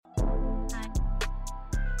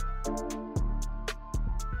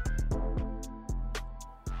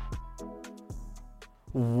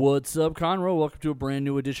What's up, Conroe? Welcome to a brand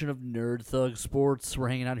new edition of Nerd Thug Sports. We're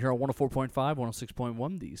hanging out here on 104.5,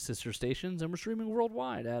 106.1, the sister stations, and we're streaming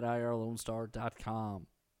worldwide at irlonestar.com.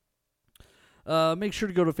 Make sure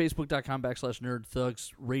to go to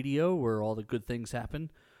facebook.com/nerdthugsradio, where all the good things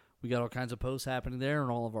happen. We got all kinds of posts happening there,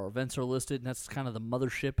 and all of our events are listed, and that's kind of the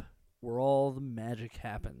mothership where all the magic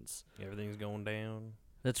happens. Everything's going down.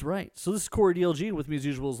 That's right. So this is Corey DLG, and with me as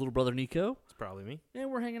usual is little brother Nico. It's probably me.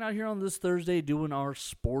 And we're hanging out here on this Thursday doing our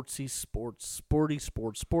sporty sports thing.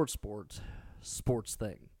 Sports.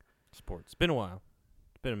 It's been a while.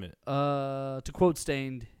 It's been a minute. To quote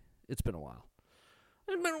Stained, it's been a while.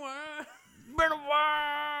 It's been a while. Been a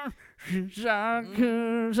while since I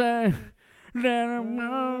could say that I'm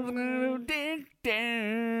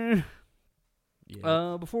addicted.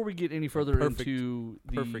 Yeah. Before we get any further into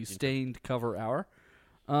the Stained cover hour,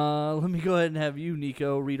 let me go ahead and have you,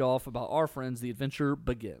 Nico, read off about our friends, The Adventure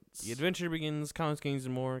Begins. The Adventure Begins, comics, games,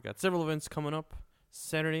 and more. Got several events coming up.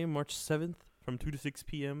 Saturday, March 7th from 2 to 6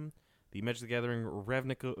 p.m. The Magic the Gathering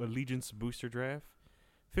Ravnica Allegiance Booster Draft.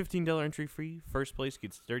 $15 entry fee. First place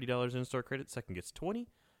gets $30 in-store credit. Second gets $20.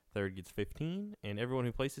 Third gets $15. And everyone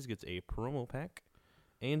who places gets a promo pack.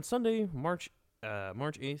 And Sunday, March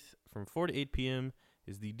 8th from 4 to 8 p.m.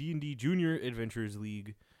 is the D&D Junior Adventures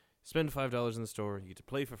League. Spend $5 in the store, you get to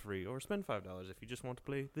play for free, or spend $5 if you just want to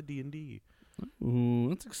play the D&D. Ooh,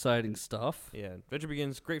 that's exciting stuff. Yeah, Adventure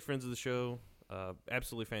Begins, great friends of the show,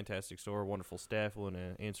 absolutely fantastic store, wonderful staff, willing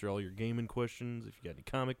to answer all your gaming questions if you got any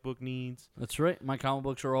comic book needs. That's right. My comic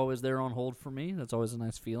books are always there on hold for me. That's always a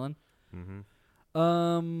nice feeling.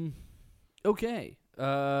 Mm-hmm. Okay.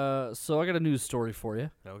 So I got a news story for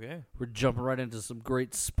you. Okay. We're jumping right into some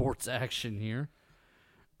great sports action here.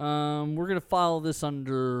 We're going to file this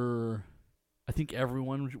under, I think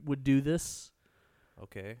everyone would do this.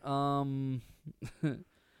 Okay.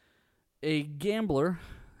 A gambler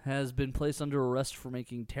has been placed under arrest for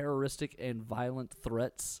making terroristic and violent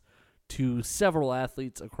threats to several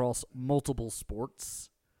athletes across multiple sports.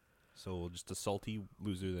 So just a salty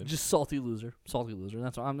loser then. Just salty loser.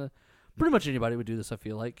 That's what pretty much anybody would do this, I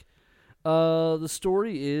feel like. The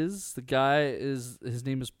story is, his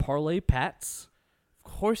name is Parlay Pats.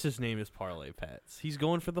 Of course his name is Parlay Pats. He's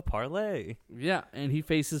going for the parlay. Yeah, and he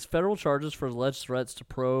faces federal charges for alleged threats to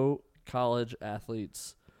pro college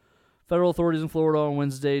athletes. Federal authorities in Florida on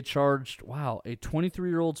Wednesday charged, a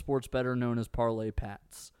 23-year-old sports bettor known as Parlay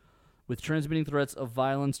Pats with transmitting threats of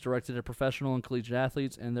violence directed at professional and collegiate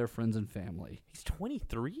athletes and their friends and family. He's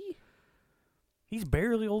 23? He's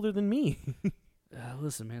barely older than me.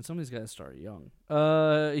 Listen, man, some of these guys start young.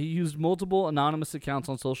 He used multiple anonymous accounts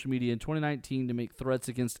on social media in 2019 to make threats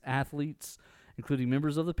against athletes, including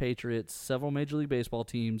members of the Patriots, several Major League Baseball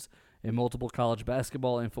teams, and multiple college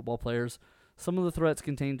basketball and football players. Some of the threats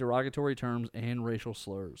contained derogatory terms and racial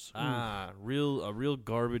slurs. A real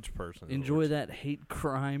garbage person. Enjoy that hate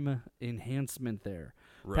crime enhancement there.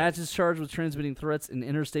 Right. Patch is charged with transmitting threats in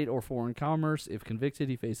interstate or foreign commerce. If convicted,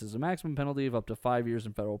 he faces a maximum penalty of up to 5 years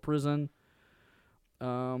in federal prison.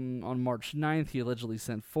 On March 9th, he allegedly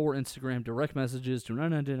sent 4 Instagram direct messages to an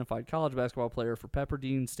unidentified college basketball player for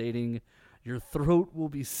Pepperdine, stating, "Your throat will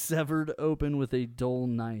be severed open with a dull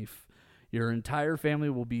knife. Your entire family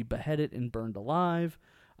will be beheaded and burned alive.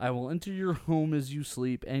 I will enter your home as you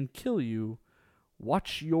sleep and kill you.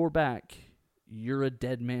 Watch your back. You're a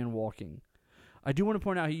dead man walking." I do want to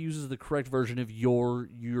point out he uses the correct version of your,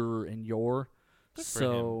 and your. Good for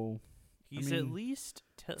so... him. He's at least...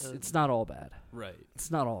 it's not all bad. Right. It's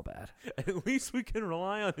not all bad. At least we can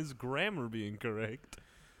rely on his grammar being correct.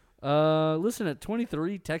 Listen, at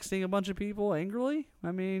 23, texting a bunch of people angrily?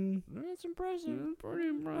 I mean... That's impressive. Pretty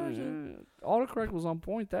impressive. Autocorrect was on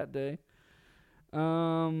point that day.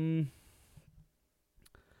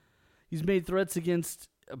 He's made threats against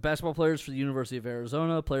basketball players for the University of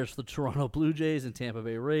Arizona, players for the Toronto Blue Jays and Tampa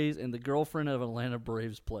Bay Rays, and the girlfriend of an Atlanta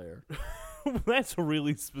Braves player. That's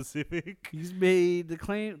really specific. He's made the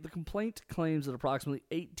complaint claims that approximately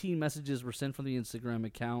 18 messages were sent from the Instagram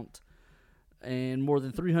account, and more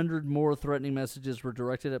than 300 more threatening messages were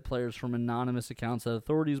directed at players from anonymous accounts that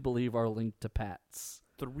authorities believe are linked to Pats.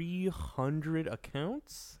 300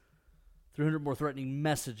 accounts? 300 more threatening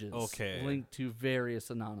messages linked to various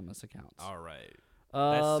anonymous accounts. All right.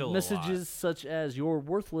 That's still messages such as, "Your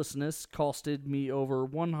worthlessness costed me over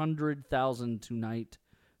 $100,000 tonight.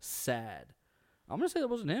 Sad." I'm going to say that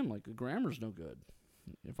wasn't him. Like, the grammar's no good.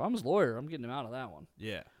 If I'm his lawyer, I'm getting him out of that one.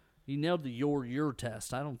 Yeah. He nailed the your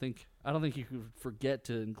test. I don't think you could forget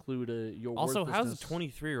to include your Also, how's a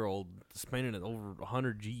worthlessness. 23-year-old spending over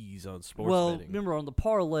 100 G's on sports Well, betting? remember on the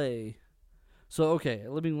parlay. So okay,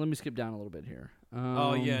 let me skip down a little bit here.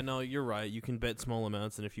 Oh yeah, no, you're right. You can bet small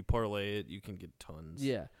amounts, and if you parlay it, you can get tons.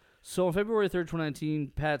 Yeah. So on February 3rd,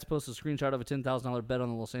 2019, Pats posted a screenshot of a $10,000 bet on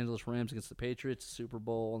the Los Angeles Rams against the Patriots Super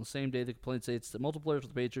Bowl. On the same day, the complaint states that multiple players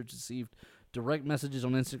with the Patriots received direct messages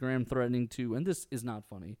on Instagram threatening to, and this is not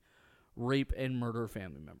funny, rape and murder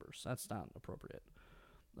family members. That's not appropriate.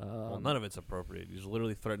 Well, none of it's appropriate. He's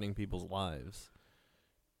literally threatening people's lives.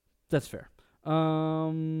 That's fair.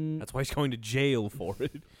 That's why he's going to jail for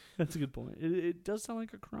it. That's a good point. It does sound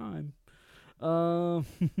like a crime. Uh-oh.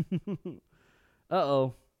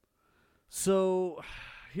 So,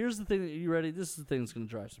 here's the thing. You ready? This is the thing that's going to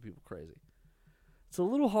drive some people crazy. It's a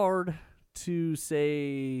little hard to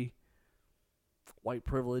say white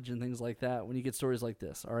privilege and things like that when you get stories like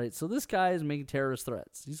this. All right? So, this guy is making terrorist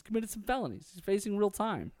threats. He's committed some felonies. He's facing real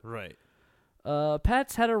time. Right.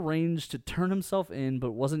 Pats had arranged to turn himself in,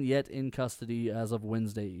 but wasn't yet in custody as of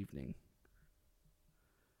Wednesday evening.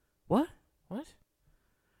 What?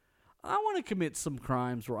 I want to commit some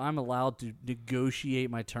crimes where I'm allowed to negotiate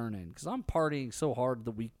my turn in because I'm partying so hard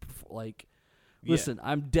the week before. Like, listen,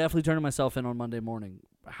 I'm definitely turning myself in on Monday morning.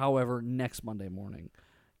 However, next Monday morning,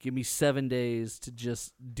 give me 7 days to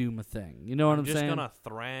just do my thing. You know what I'm saying? I'm just gonna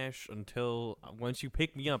thrash until once you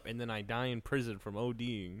pick me up, and then I die in prison from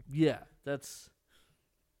ODing. Yeah, that's.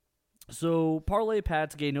 So, Parlay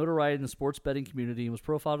Pats gained notoriety in the sports betting community and was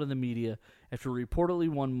profiled in the media after he reportedly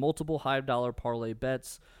won multiple high-dollar parlay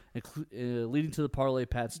bets, leading to the Parlay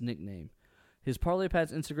Pats nickname. His Parlay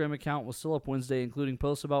Pats Instagram account was still up Wednesday, including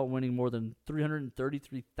posts about winning more than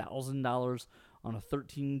 $333,000 on a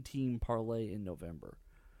 13-team parlay in November.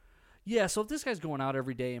 Yeah, so if this guy's going out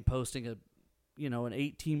every day and posting an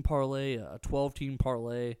 8-team parlay, a 12-team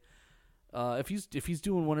parlay, if he's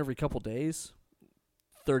doing one every couple days,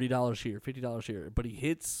 $30 here, $50 here, but he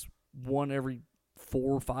hits one every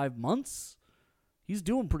 4 or 5 months, he's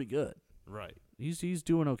doing pretty good. Right. He's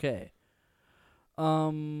doing okay.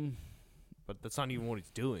 But that's not even what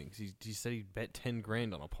he's doing. 'Cause he said he bet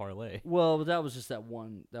 $10,000 on a parlay. Well, but that was just that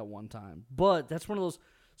one time. But that's one of those.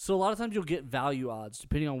 So a lot of times you'll get value odds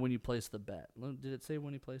depending on when you place the bet. Did it say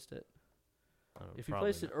when he placed it? If he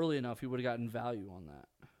placed it early enough, he would have gotten value on that.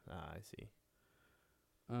 Ah, I see.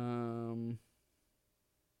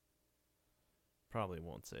 Probably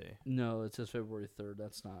won't say. No, it says February 3rd.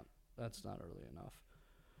 That's not early enough.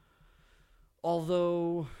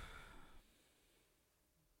 Although,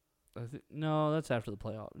 no, that's after the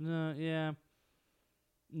playoff. No, yeah.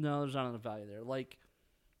 No, there's not enough value there. Like,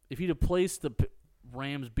 if he'd have placed the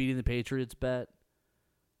Rams beating the Patriots bet,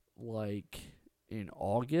 like, in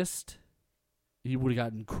August, he would have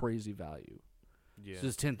gotten crazy value. Yeah. So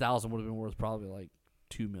his $10,000 would have been worth probably like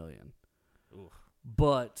 $2 million. Oof.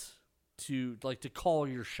 But to call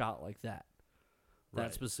your shot like that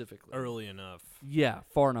Right. specifically Early enough. Yeah,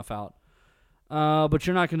 far enough out. But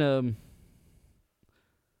you're not gonna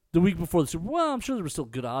the week before the Super Bowl. Well, I'm sure there were still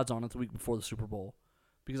good odds on it the week before the Super Bowl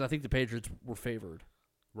because I think the Patriots were favored.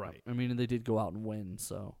 Right. I mean, and they did go out and win.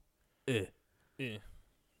 So, Yeah.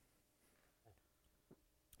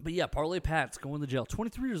 But yeah, Parlay Pat's going to jail.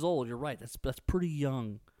 23 years old. You're right. That's pretty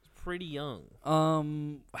young. It's pretty young. How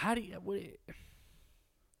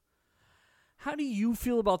do you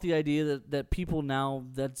feel about the idea that people now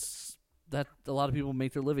that a lot of people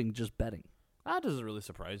make their living just betting? That doesn't really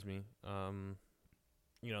surprise me. I've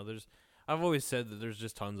always said that there's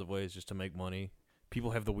just tons of ways just to make money.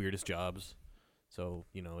 People have the weirdest jobs. So,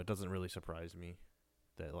 it doesn't really surprise me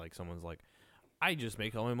that like someone's like, I just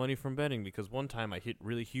make all my money from betting because one time I hit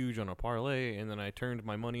really huge on a parlay and then I turned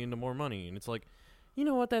my money into more money. And it's like, you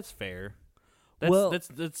know what, that's fair.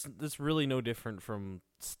 That's really no different from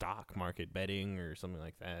stock market betting or something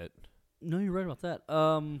like that. No, you're right about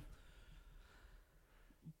that.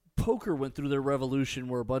 Poker went through their revolution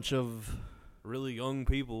where a bunch of really young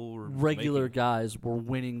people were regular guys were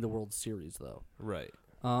winning the World Series, though. Right.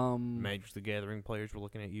 Magic the Gathering players were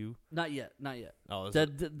looking at you? Not yet. Oh,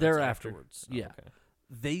 they're afterwards. Oh, yeah.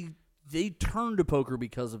 Okay. They turned to poker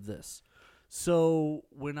because of this. So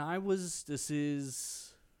when this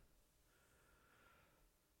is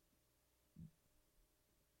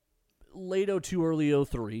late 02, early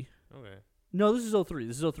 03. Okay. No, this is 03.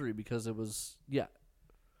 This is 03 because it was,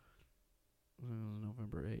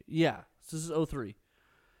 November 8th. Yeah, so this is 03.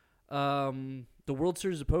 The World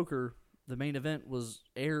Series of Poker, the main event was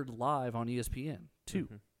aired live on ESPN, too.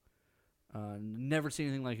 Mm-hmm. Never seen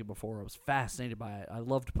anything like it before. I was fascinated by it. I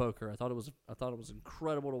loved poker. I thought it was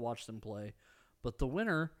incredible to watch them play. But the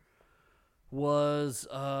winner was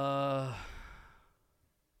I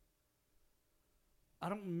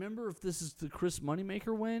don't remember if this is the Chris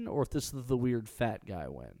Moneymaker win or if this is the weird fat guy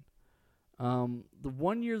win. The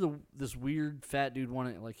one year this weird fat dude won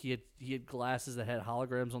it, like he had glasses that had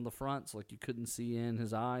holograms on the front, so like you couldn't see in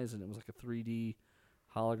his eyes, and it was like a 3D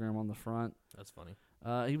hologram on the front. That's funny.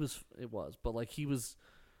 But like he was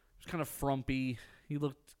kind of frumpy. He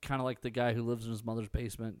looked kind of like the guy who lives in his mother's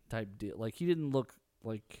basement type deal. Like he didn't look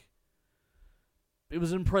like. It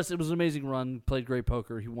was impressive. It was an amazing run. Played great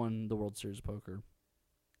poker. He won the World Series of Poker.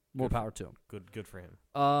 More power to him. Good for him.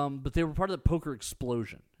 But they were part of the poker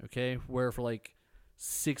explosion, okay? Where for like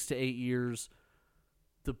 6 to 8 years,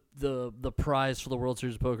 the prize for the World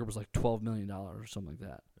Series of Poker was like $12 million or something like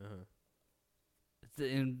that.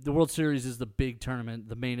 And the World Series is the big tournament.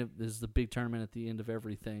 The main is the big tournament at the end of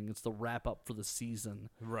everything. It's the wrap up for the season.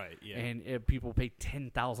 Right. Yeah. And people pay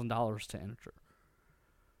 $10,000 to enter.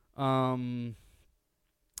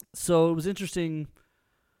 So it was interesting.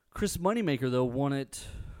 Chris Moneymaker though won it.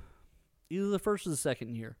 Either the first or the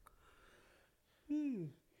second year.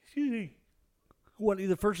 Excuse me. Won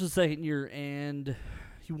either first or the second year, and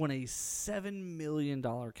he won a $7 million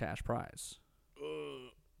cash prize.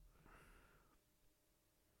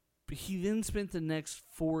 But he then spent the next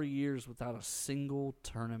 4 years without a single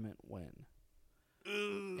tournament win.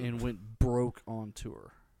 And went broke on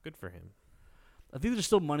tour. Good for him. I think there's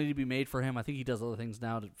still money to be made for him. I think he does other things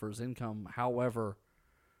now for his income. However,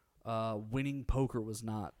 winning poker was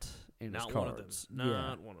not in his cards.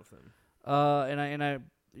 Not one of them. I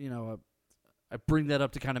bring that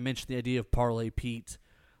up to kind of mention the idea of Parlay Pete.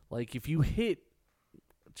 Like if you hit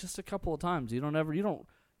just a couple of times, you don't ever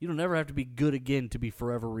have to be good again to be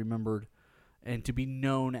forever remembered and to be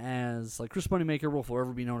known as like Chris Moneymaker will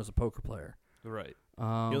forever be known as a poker player. Right. He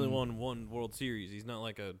only won one World Series. He's not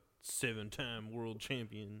like a 7-time world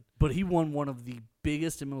champion. But he won one of the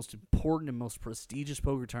biggest and most important and most prestigious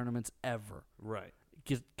poker tournaments ever. Right.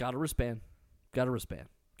 Got a wristband. Got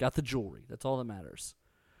the jewelry. That's all that matters.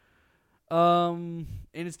 And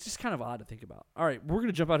it's just kind of odd to think about. All right, we're going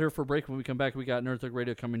to jump out here for a break. When we come back, we got Nerd Thug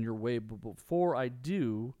Radio coming your way. But before I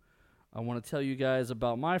do, I want to tell you guys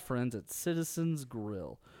about my friends at Citizens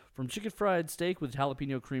Grill. From chicken fried steak with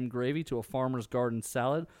jalapeno cream gravy to a farmer's garden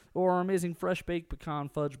salad or our amazing fresh baked pecan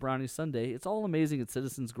fudge brownie sundae, it's all amazing at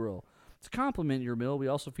Citizens Grill. To complement your meal, we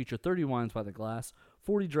also feature 30 wines by the glass,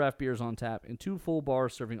 40 draft beers on tap, and 2 full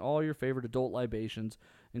bars serving all your favorite adult libations,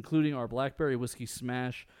 including our Blackberry Whiskey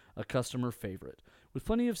Smash, a customer favorite. With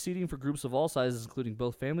plenty of seating for groups of all sizes, including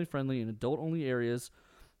both family-friendly and adult-only areas,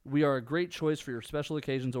 we are a great choice for your special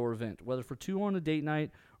occasions or event, whether for 2 on a date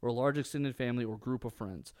night or a large extended family or group of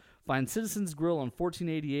friends. Find Citizens Grill on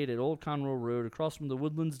 1488 at Old Conroe Road, across from the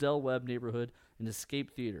Woodlands Del Webb neighborhood and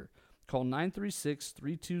Escape Theater. Call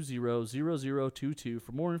 936-320-0022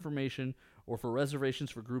 for more information or for reservations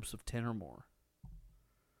for groups of 10 or more.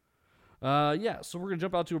 So we're going to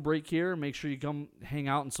jump out to a break here. Make sure you come hang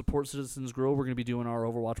out and support Citizens Grill. We're going to be doing our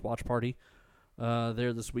Overwatch watch party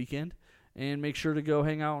there this weekend. And make sure to go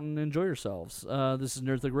hang out and enjoy yourselves. This is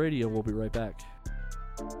Nerd Thug Radio. We'll be right back.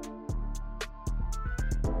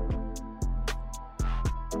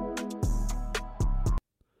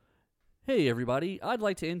 Hey everybody, I'd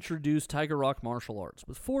like to introduce Tiger Rock Martial Arts.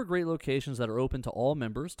 With 4 great locations that are open to all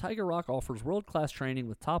members, Tiger Rock offers world-class training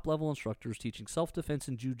with top-level instructors teaching self-defense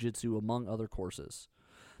and jiu-jitsu among other courses.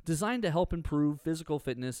 Designed to help improve physical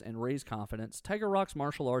fitness and raise confidence, Tiger Rock's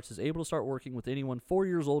martial arts is able to start working with anyone 4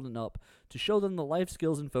 years old and up to show them the life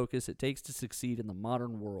skills and focus it takes to succeed in the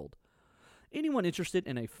modern world. Anyone interested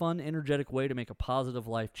in a fun, energetic way to make a positive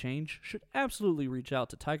life change should absolutely reach out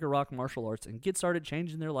to Tiger Rock Martial Arts and get started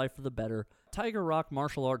changing their life for the better.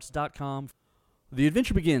 TigerRockMartialArts.com. The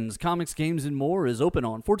Adventure Begins, Comics, Games, and More is open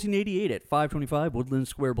on 1488 at 525 Woodland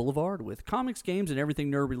Square Boulevard. With comics, games, and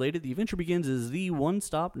everything nerd-related, The Adventure Begins is the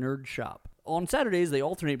one-stop nerd shop. On Saturdays, they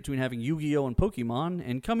alternate between having Yu-Gi-Oh! And Pokemon,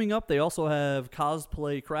 and coming up, they also have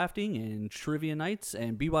cosplay crafting and trivia nights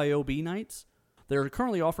and BYOB nights. They're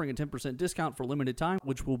currently offering a 10% discount for limited time,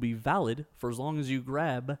 which will be valid for as long as you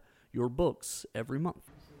grab your books every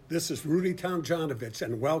month. This is Rudy Tomjanovich,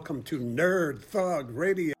 and welcome to Nerd Thug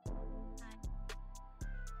Radio.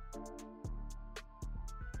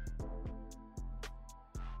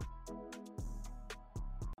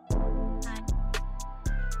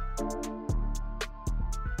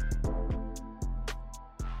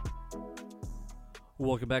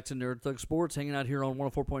 Welcome back to Nerd Thug Sports, hanging out here on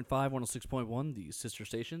 104.5, 106.1, the sister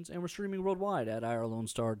stations, and we're streaming worldwide at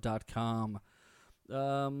irlonestar.com.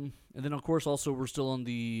 And then, of course, also we're still on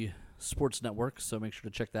the Sports Network, so make sure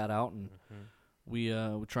to check that out and We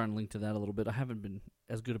try and link to that a little bit. I haven't been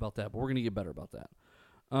as good about that, but we're gonna get better about that.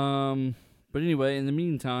 But anyway, in the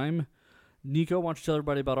meantime, Nico, why don't you tell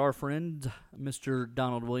everybody about our friend, Mr.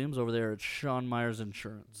 Donald Williams over there at Sean Myers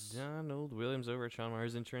Insurance. Donald Williams over at Sean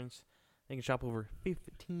Myers Insurance. They can shop over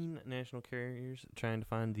 15 national carriers trying to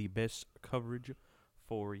find the best coverage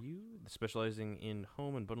for you, specializing in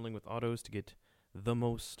home and bundling with autos to get the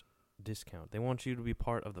most discount. They want you to be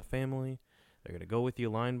part of the family. They're going to go with you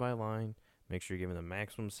line by line, make sure you're giving them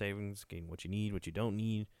maximum savings, getting what you need, what you don't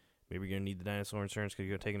need. Maybe you're going to need the dinosaur insurance because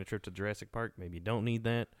you're taking a trip to Jurassic Park. Maybe you don't need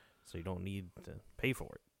that, so you don't need to pay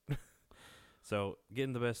for it. So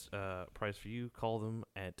getting the best price for you, call them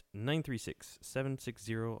at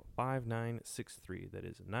 936-760-5963. That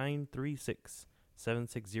is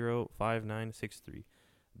 936-760-5963.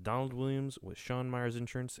 Donald Williams with Sean Myers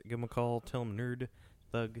Insurance. Give him a call. Tell him Nerd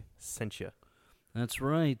Thug sent you. That's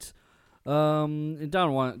right. And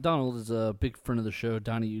Donald is a big friend of the show,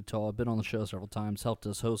 Donnie Utah. Been on the show several times, helped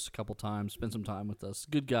us host a couple times, spent some time with us.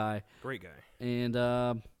 Good guy. Great guy.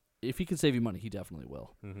 And if he can save you money, he definitely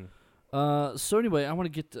will. Mm-hmm. So anyway,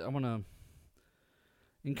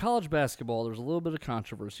 in college basketball, there's a little bit of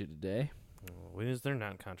controversy today. When is there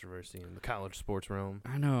not controversy in the college sports realm?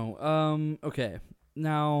 I know. Okay.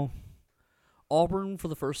 Now, Auburn, for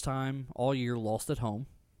the first time all year, lost at home.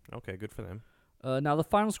 Okay, good for them. Now, the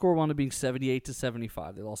final score wound up being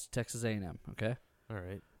 78-75. They lost to Texas A&M, okay? All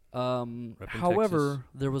right. However,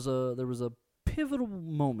 there was a pivotal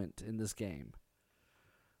moment in this game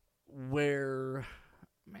where,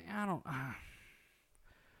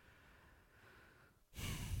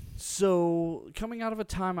 So, coming out of a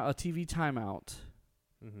TV timeout,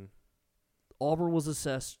 Mm-hmm. Auburn was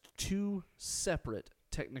assessed 2 separate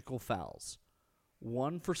technical fouls.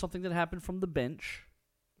 One for something that happened from the bench,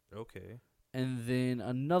 Okay. and then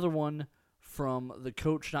another one from the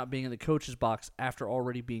coach not being in the coach's box after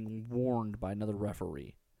already being warned by another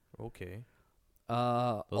referee. Okay.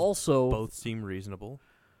 Also, Both seem reasonable.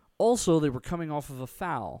 Also, they were coming off of a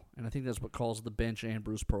foul, and I think that's what caused the bench and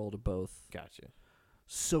Bruce Pearl to both. Gotcha.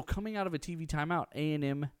 So coming out of a TV timeout,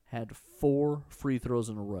 A&M had 4 free throws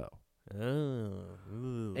in a row.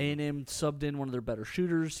 Oh. A&M subbed in one of their better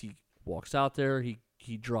shooters. He walks out there. He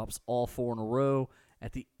drops all 4 in a row.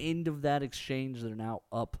 At the end of that exchange, they're now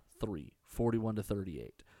up 3, 41-38.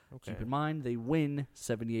 Okay. Keep in mind, they win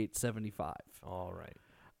 78-75. All right.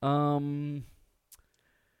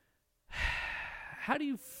 How do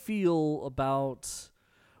you feel about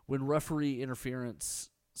when referee interference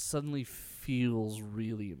suddenly feels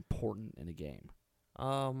really important in a game?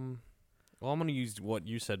 Well, I'm going to use what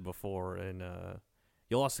you said before, and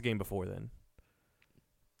you lost the game before then.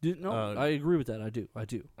 I agree with that. I do.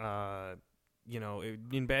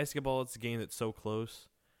 In basketball, it's a game that's so close.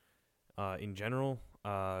 In general,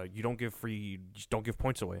 you don't give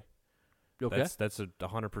points away. Okay. That's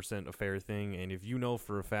 100% a fair thing, and if you know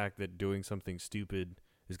for a fact that doing something stupid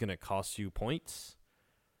is going to cost you points,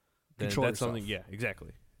 then Control that's yourself. something. Yeah,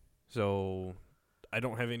 exactly. So I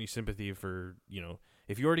don't have any sympathy for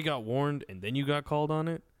if you already got warned and then you got called on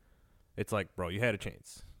it. It's like, bro, you had a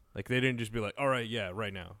chance. Like they didn't just be like, all right, yeah,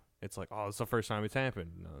 right now. It's like, oh, it's the first time it's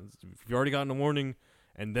happened. No, if you already gotten a warning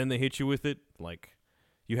and then they hit you with it, like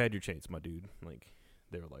you had your chance, my dude. Like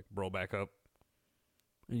they were like, bro, back up.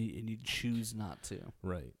 And you choose not to.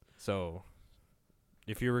 Right. So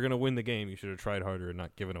if you were going to win the game, you should have tried harder and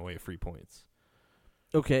not given away free points.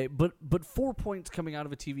 Okay, but 4 points coming out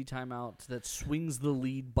of a TV timeout that swings the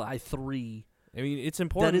lead by 3. I mean, it's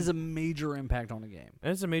important. That is a major impact on the game.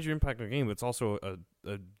 And it's a major impact on the game, but it's also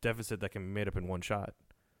a deficit that can be made up in one shot.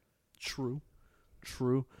 True.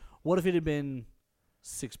 What if it had been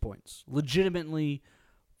 6 points? Legitimately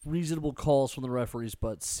reasonable calls from the referees,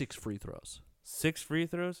 but 6 free throws. 6 free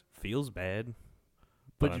throws feels bad.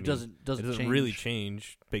 But I it mean, doesn't it doesn't change. really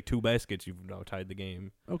change. Make 2 baskets, you've now tied the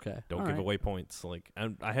game. Okay. Don't all give right. away points. Like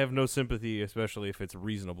I have no sympathy, especially if it's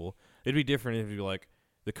reasonable. It'd be different if you like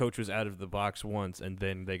the coach was out of the box once and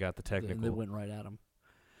then they got the technical. And they went right at him.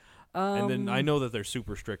 And then I know that they're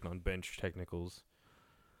super strict on bench technicals,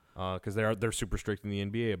 because they're super strict in the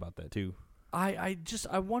NBA about that too. I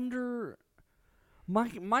wonder.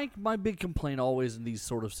 My big complaint always in these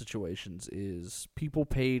sort of situations is people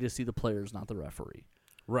pay to see the players, not the referee.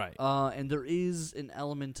 Right. And there is an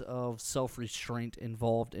element of self-restraint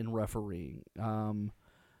involved in refereeing.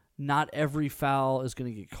 Not every foul is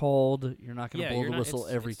going to get called. You're not going to blow the whistle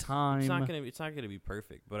every time. It's not going to be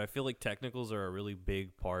perfect, but I feel like technicals are a really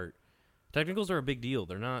big part. Technicals are a big deal.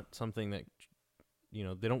 They're not something that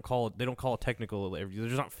they don't call it technical.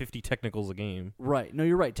 There's not 50 technicals a game. Right. No,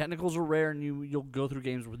 you're right. Technicals are rare, and you'll go through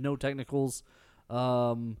games with no technicals.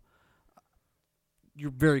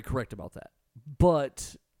 you're very correct about that.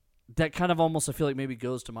 But that kind of almost, I feel like, maybe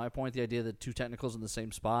goes to my point, the idea that two technicals in the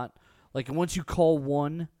same spot. Like, once you call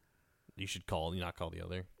one, you should not call the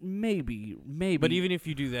other. Maybe. But even if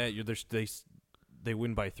you do that, they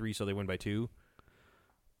win by 3, so they win by 2.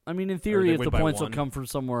 I mean, in theory, if the points 1. will come from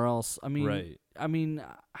somewhere else. I mean, right. I mean,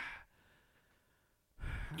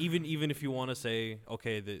 even if you want to say,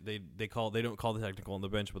 okay, they don't call the technical on the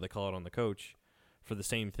bench, but they call it on the coach for the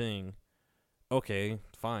same thing. Okay,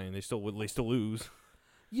 fine. They still lose.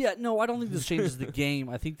 Yeah, no, I don't think this changes the game.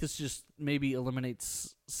 I think this just maybe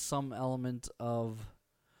eliminates some element of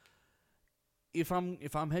if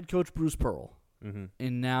I'm head coach Bruce Pearl,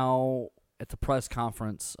 and now at the press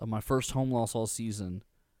conference of my first home loss all season,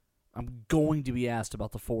 I'm going to be asked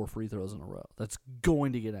about the 4 free throws in a row. That's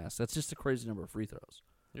going to get asked. That's just a crazy number of free throws.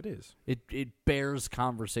 It is. It bears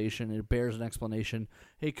conversation. It bears an explanation.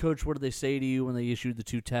 Hey, coach, what did they say to you when they issued the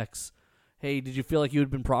 2 texts? Hey, did you feel like you had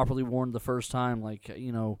been properly warned the first time? Like,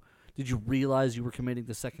 did you realize you were committing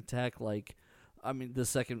the second tech? Like, I mean, the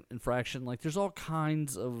second infraction? Like, there's all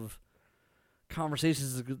kinds of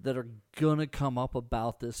conversations that are going to come up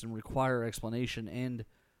about this and require explanation. And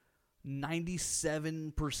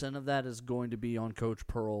 97% of that is going to be on Coach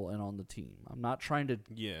Pearl and on the team. I'm not trying to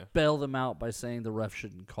bail them out by saying the ref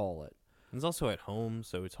shouldn't call it. It's also at home,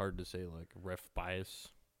 so it's hard to say, like, ref bias.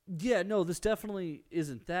 Yeah, no, this definitely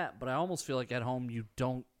isn't that, but I almost feel like at home you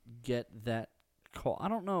don't get that call. I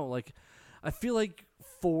don't know. Like, I feel like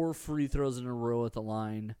 4 free throws in a row at the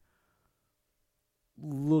line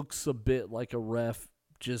looks a bit like a ref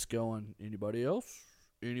just going, anybody else?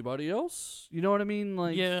 Anybody else? You know what I mean?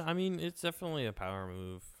 Like, yeah, I mean, it's definitely a power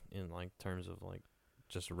move in, like, terms of, like,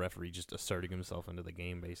 just a referee just asserting himself into the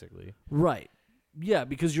game, basically. Right. Yeah,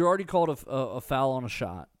 because you already called a foul on a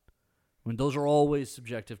shot. I mean, those are always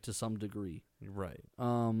subjective to some degree. Right.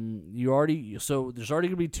 So there's already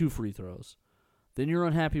going to be 2 free throws. Then you're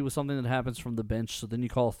unhappy with something that happens from the bench, so then you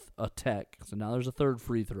call a tech. So now there's a 3rd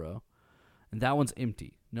free throw. And that one's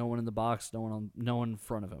empty. No one in the box, no one in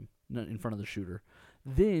front of him, in front of the shooter.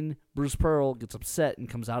 Then Bruce Pearl gets upset and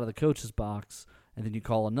comes out of the coach's box, and then you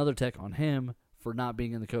call another tech on him for not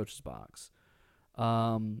being in the coach's box.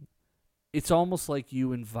 It's almost like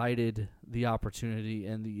you invited the opportunity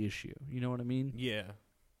and the issue. You know what I mean? Yeah.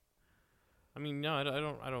 I mean, no,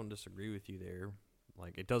 I don't disagree with you there.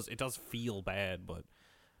 Like, it does feel bad, but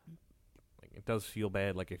like, it does feel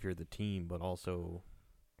bad, like, if you're the team, but also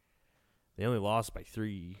they only lost by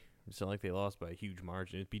 3. It's not like they lost by a huge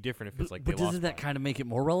margin. It'd be different if it's like they lost. But doesn't that kind of make it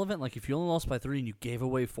more relevant? Like, if you only lost by 3 and you gave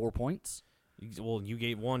away 4 points? Well, you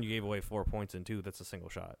gave away 4 points, and 2, that's a single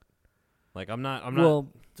shot. Like, I'm not.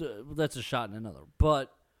 Well, that's a shot and another.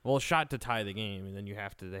 But a shot to tie the game, and then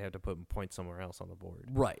they have to put points somewhere else on the board.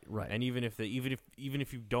 Right. And even if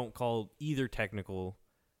you don't call either technical,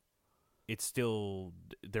 it's still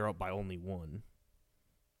they're up by only 1.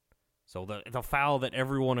 So the foul that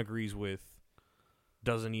everyone agrees with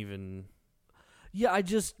doesn't even. Yeah, I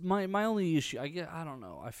just my only issue. I don't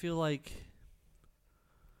know. I feel like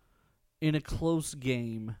in a close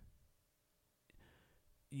game,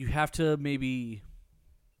 you have to maybe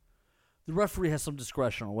the referee has some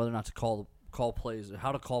discretion on whether or not to call plays,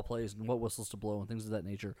 how to call plays, and what whistles to blow, and things of that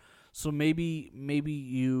nature. So maybe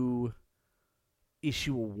you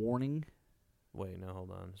issue a warning. Wait, no,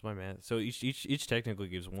 hold on. It's my math. So each technical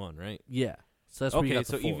gives 1, right? Yeah. So that's where you got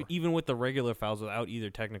the 4. Even with the regular fouls without either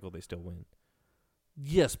technical, they still win.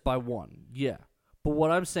 Yes, by 1. Yeah. But what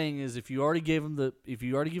I'm saying is if you already gave them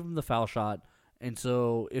the foul shot, and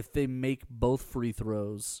so if they make both free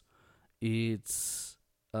throws, it's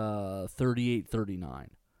 38-39.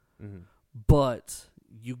 Mm-hmm. But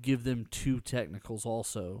you give them 2 technicals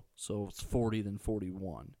also, so it's 40 then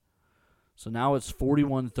 41. So now it's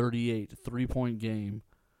 41-38, 3-point game.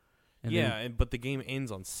 But the game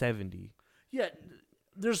ends on 70. Yeah,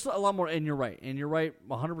 there's a lot more, and you're right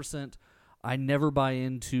 100%. I never buy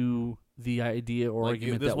into the idea or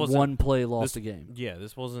argument that one play lost a game. Yeah,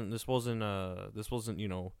 this wasn't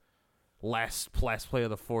last play of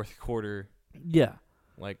the 4th quarter. Yeah,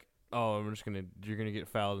 like, oh, you're gonna get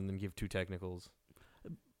fouled and then give 2 technicals.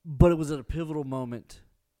 But it was at a pivotal moment,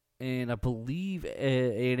 and I believe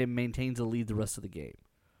it maintains a lead the rest of the game.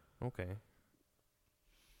 Okay.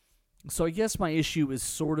 So I guess my issue is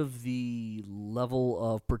sort of the level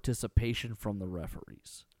of participation from the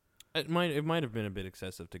referees. It might have been a bit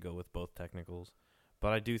excessive to go with both technicals,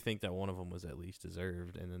 but I do think that one of them was at least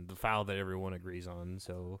deserved, and then the foul that everyone agrees on.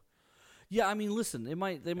 So, yeah, I mean, listen, they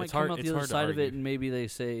might come out the other side of it, and maybe they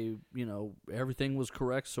say, everything was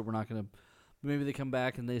correct, so we're not going to. Maybe they come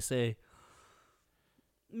back and they say,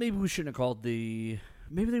 maybe we shouldn't have called the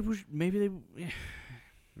Maybe they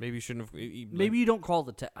Maybe you shouldn't have. maybe you don't call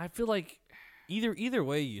the I feel like either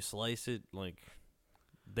way you slice it, like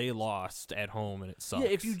they lost at home and it sucks. yeah,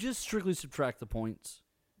 if you just strictly subtract the points,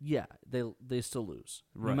 yeah, they still lose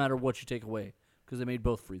no Right. matter what you take away because they made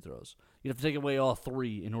both free throws. You have to take away all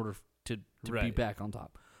three in order to be Right. back on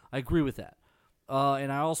top. I agree with that,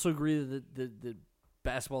 and I also agree that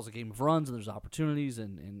basketball is a game of runs and there's opportunities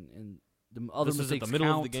and the other this is mistakes at the middle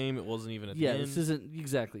count. of the game. It wasn't even at Yeah, the end. this isn't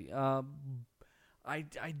exactly. I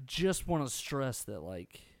just want to stress that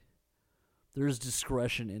like there's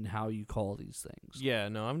discretion in how you call these things. Yeah,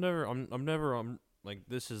 no, I'm never like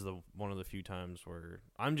this is the one of the few times where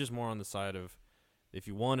I'm just more on the side of if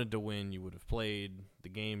you wanted to win, you would have played the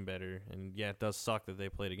game better. And yeah, it does suck that they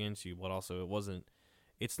played against you, but also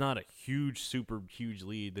it's not a super huge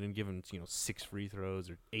lead. They didn't give them 6 free throws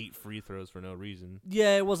or 8 free throws for no reason.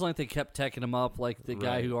 Yeah, it wasn't like they kept teching him up like the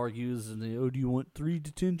guy Right. who argues and do you want 3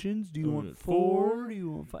 detentions? Do you Oh, want 4? 4? Do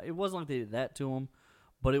you want 5? It wasn't like they did that to him,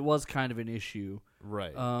 but it was kind of an issue.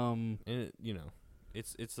 Right. Um, And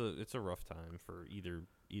it's a rough time for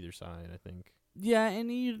either side, I think. yeah,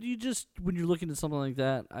 and you just when you're looking at something like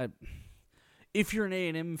that, if you're an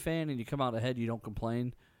A&M fan and you come out ahead, you don't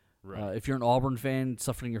complain. Right. If you're an Auburn fan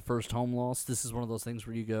suffering your first home loss, this is one of those things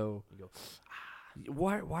where you go,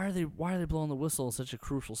 why are they blowing the whistle in such a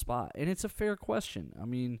crucial spot? And it's a fair question. I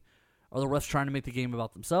mean, are the refs trying to make the game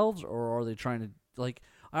about themselves, or are they trying to like?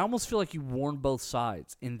 I almost feel like you warned both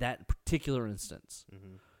sides in that particular instance.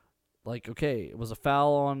 Mm-hmm. Like, okay, it was a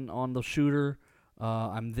foul on the shooter.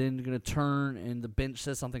 I'm then gonna turn, and the bench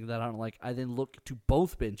says something that I don't like. I then look to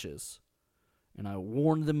both benches, and I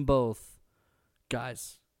warn them both,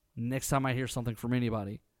 guys. Next time I hear something from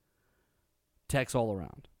anybody, text all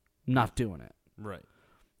around. Not doing it. Right.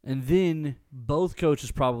 And then both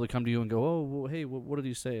coaches probably come to you and go, "Oh, well, hey, what did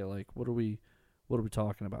he say? Like, what are we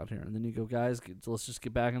talking about here?" And then you go, "Guys, let's just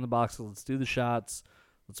get back in the box. Let's do the shots.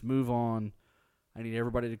 Let's move on. I need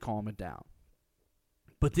everybody to calm it down."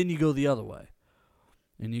 But then you go the other way,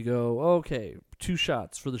 and you go, "Okay, 2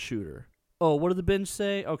 shots for the shooter. Oh, what did the bench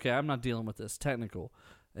say? Okay, I'm not dealing with this. Technical."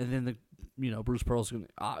 And then Bruce Pearl's going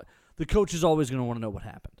to the coach is always going to want to know what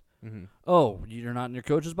happened. Mm-hmm. Oh, you're not in your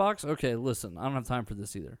coach's box? Okay, listen, I don't have time for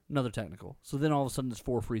this either. Another technical. So then all of a sudden it's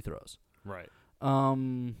 4 free throws. Right.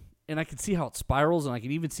 And I can see how it spirals, and I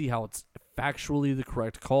can even see how it's factually the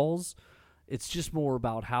correct calls. It's just more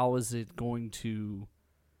about how is it going to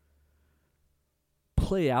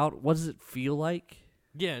play out? What does it feel like?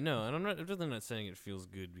 Yeah, no, and I'm definitely not saying it feels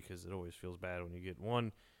good because it always feels bad when you get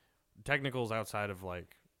technicals outside of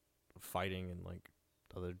like fighting and like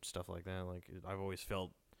other stuff like that. Like I've always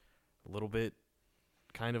felt a little bit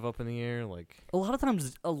kind of up in the air. Like A lot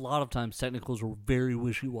of times technicals are very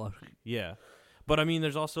wishy-washy. yeah, but I mean,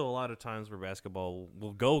 there's also a lot of times where basketball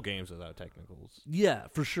will go games without technicals. Yeah,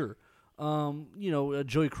 for sure.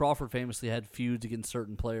 Joey Crawford famously had feuds against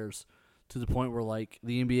certain players to the point where, like,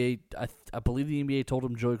 the NBA, I believe the NBA told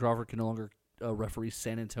him Joey Crawford can no longer referee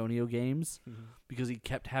San Antonio games because he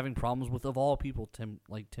kept having problems with, of all people, Tim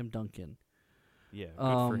Duncan. Yeah,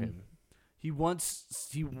 good for him. He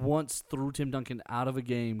once threw Tim Duncan out of a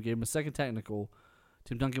game, gave him a second technical.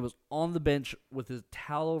 Tim Duncan was on the bench with his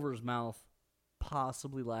towel over his mouth,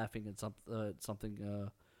 possibly laughing at something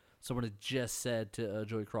someone had just said to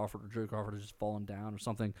Joey Crawford, or Joey Crawford had just fallen down or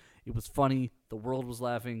something. It was funny. The world was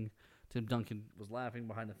laughing. Tim Duncan was laughing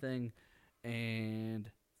behind the thing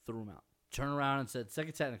and threw him out. Turned around and said,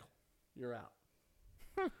 "Second technical, you're out."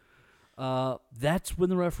 That's when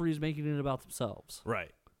the referee's making it about themselves.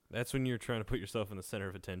 Right. That's when you're trying to put yourself in the center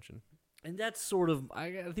of attention. And that's sort of,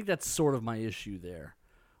 I think that's sort of my issue there.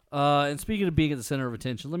 And speaking of being at the center of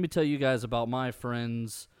attention, let me tell you guys about my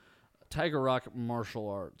friends, Tiger Rock Martial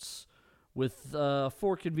Arts, with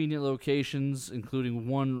 4 convenient locations, including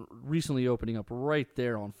one recently opening up right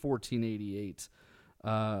there on 1488.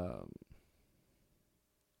 I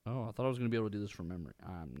thought I was going to be able to do this from memory.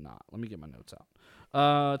 I'm not. Let me get my notes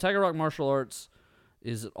out. Tiger Rock Martial Arts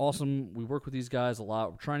is awesome. We work with these guys a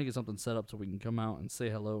lot. We're trying to get something set up so we can come out and say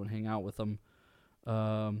hello and hang out with them.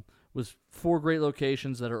 With 4 great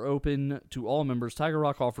locations that are open to all members, Tiger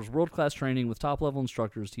Rock offers world-class training with top-level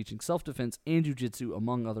instructors teaching self-defense and jiu-jitsu,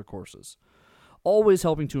 among other courses. Always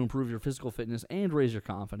helping to improve your physical fitness and raise your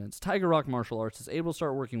confidence, Tiger Rock Martial Arts is able to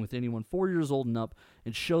start working with anyone 4 years old and up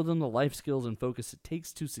and show them the life skills and focus it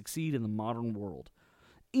takes to succeed in the modern world.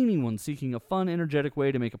 Anyone seeking a fun, energetic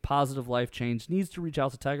way to make a positive life change needs to reach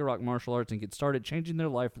out to Tiger Rock Martial Arts and get started changing their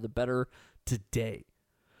life for the better today.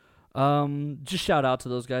 Just shout out to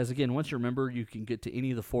those guys. Again, once you're a member, you can get to any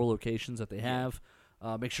of the 4 locations that they have.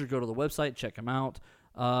 Make sure to go to the website, check them out.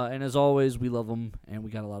 And as always, we love them, and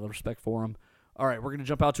we got a lot of respect for them. All right, we're going to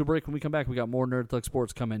jump out to a break. When we come back, we got more Nerd Thug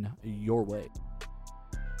Sports coming your way.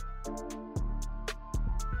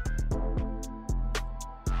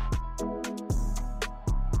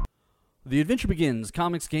 The Adventure Begins,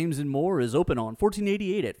 Comics, Games, and More is open on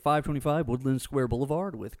 1488 at 525 Woodland Square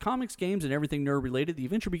Boulevard. With comics, games, and everything nerd-related, The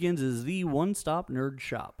Adventure Begins is the one-stop nerd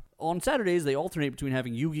shop. On Saturdays, they alternate between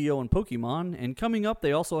having Yu-Gi-Oh! And Pokemon, and coming up,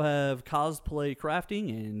 they also have cosplay crafting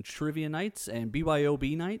and trivia nights and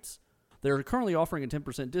BYOB nights. They're currently offering a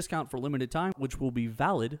 10% discount for limited time, which will be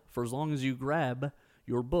valid for as long as you grab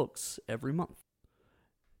your books every month.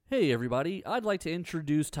 Hey everybody, I'd like to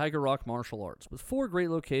introduce Tiger Rock Martial Arts. With 4 great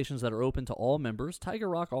locations that are open to all members, Tiger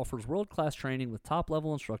Rock offers world-class training with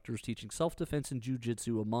top-level instructors teaching self-defense and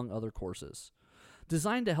jiu-jitsu among other courses.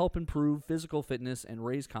 Designed to help improve physical fitness and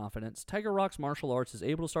raise confidence, Tiger Rock's martial arts is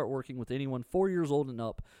able to start working with anyone 4 years old and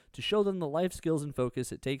up to show them the life skills and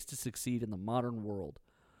focus it takes to succeed in the modern world.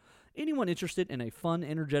 Anyone interested in a fun,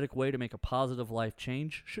 energetic way to make a positive life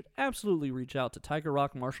change should absolutely reach out to Tiger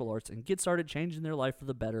Rock Martial Arts and get started changing their life for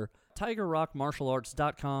the better.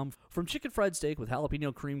 TigerRockMartialArts.com. From chicken fried steak with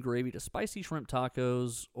jalapeno cream gravy to spicy shrimp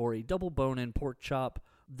tacos or a double bone-in pork chop,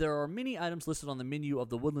 there are many items listed on the menu of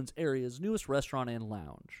the Woodlands area's newest restaurant and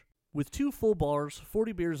lounge. With 2 full bars,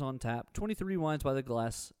 40 beers on tap, 23 wines by the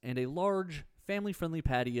glass, and a large, family-friendly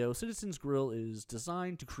patio, Citizens Grill is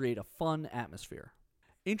designed to create a fun atmosphere.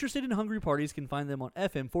 Interested in hungry parties can find them on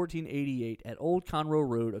FM 1488 at Old Conroe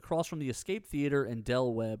Road across from the Escape Theater and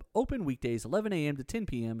Del Webb, open weekdays 11 a.m. to 10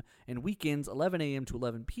 p.m. and weekends 11 a.m. to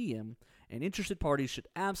 11 p.m. And interested parties should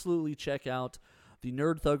absolutely check out the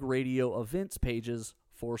Nerd Thug Radio events pages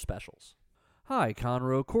for specials. Hi,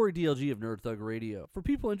 Conroe. Corey DLG of Nerd Thug Radio. For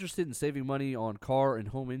people interested in saving money on car and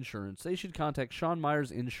home insurance, they should contact Sean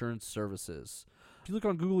Myers Insurance Services. If you look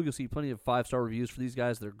on Google, you'll see plenty of 5-star reviews for these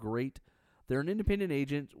guys. They're great. They're an independent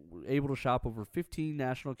agent able to shop over 15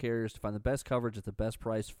 national carriers to find the best coverage at the best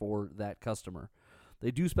price for that customer.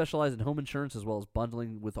 They do specialize in home insurance as well as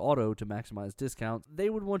bundling with auto to maximize discounts. They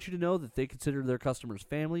would want you to know that they consider their customers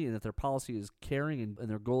family and that their policy is caring and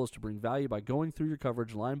their goal is to bring value by going through your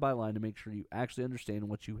coverage line by line to make sure you actually understand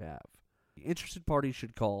what you have. The interested parties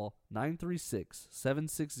should call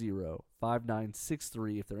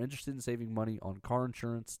 936-760-5963 if they're interested in saving money on car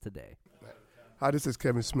insurance today. Hi, this is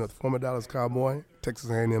Kevin Smith, former Dallas Cowboy, Texas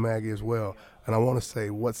A&M Aggie as well, and I want to say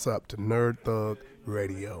what's up to Nerd Thug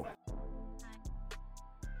Radio.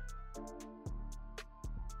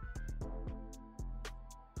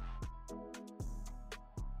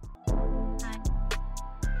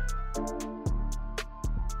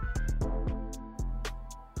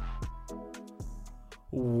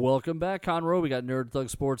 Welcome back, Conroe. We got Nerd Thug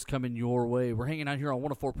Sports coming your way. We're hanging out here on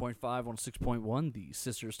 104.5, 106.1, the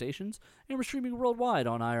sister stations, and we're streaming worldwide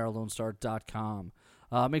on irlonestar.com.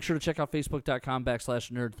 Make sure to check out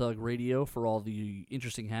facebook.com/Nerd Thug Radio for all the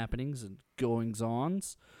interesting happenings and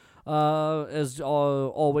goings-ons. As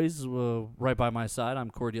always, right by my side,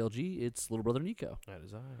 I'm Corey DLG. It's little brother Nico. That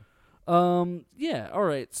is I. Yeah, all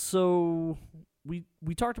right. So we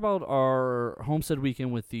talked about our Homestead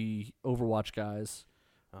weekend with the Overwatch guys.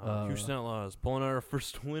 Houston Outlaws pulling out our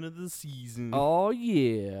first win of the season. Oh,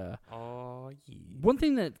 yeah. Oh, yeah. One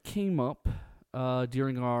thing that came up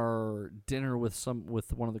during our dinner with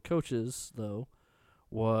one of the coaches, though,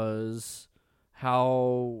 was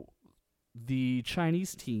how the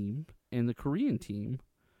Chinese team and the Korean team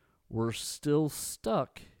were still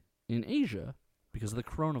stuck in Asia because of the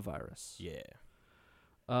coronavirus. Yeah.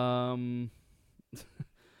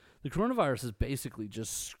 The coronavirus has basically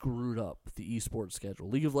just screwed up the esports schedule.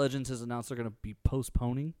 League of Legends has announced they're going to be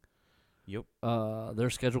postponing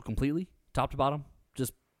their schedule completely, top to bottom,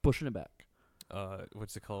 just pushing it back.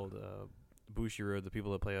 What's it called? Bushiroad, the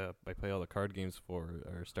people that play all the card games for,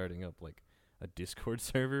 are starting up like a Discord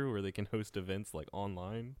server where they can host events like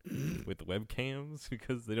online with webcams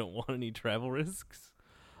because they don't want any travel risks.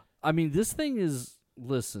 I mean, this thing is,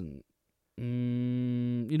 listen,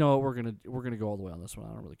 you know what, we're gonna go all the way on this one.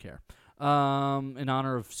 I don't really care. In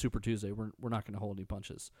honor of Super Tuesday, we're not gonna hold any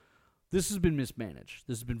punches. This has been mismanaged.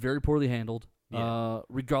 This has been very poorly handled. Yeah.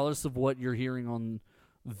 Regardless of what you're hearing on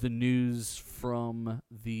the news from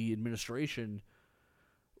the administration,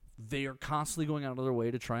 they are constantly going out of their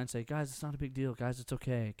way to try and say, guys, it's not a big deal. Guys, it's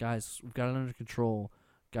okay. Guys, we've got it under control.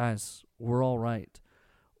 Guys, we're all right.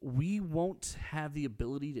 We won't have the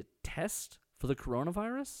ability to test for the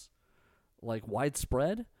coronavirus, like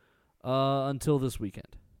widespread, until this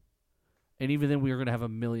weekend. And even then, we are going to have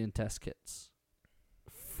 1 million test kits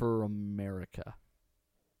for America.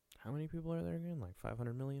 How many people are there again? Like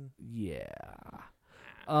 500 million? Yeah.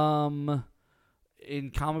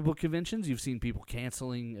 in comic book conventions, you've seen people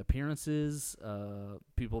canceling appearances.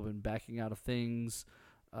 People have been backing out of things.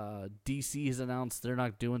 DC has announced they're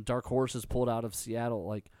not doing. Dark Horse has pulled out of Seattle.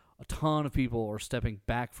 Like, a ton of people are stepping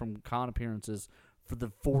back from con appearances for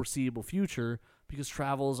the foreseeable future because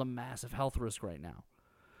travel is a massive health risk right now.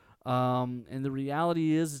 And the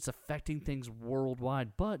reality is it's affecting things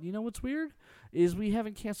worldwide. But you know what's weird is we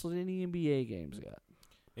haven't canceled any NBA games yet.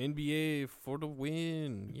 NBA for the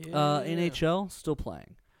win. Yeah. NHL still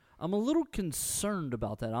playing. I'm a little concerned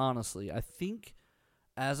about that, honestly. I think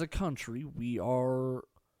as a country we are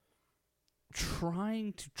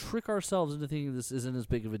trying to trick ourselves into thinking this isn't as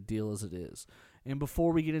big of a deal as it is. And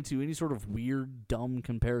before we get into any sort of weird, dumb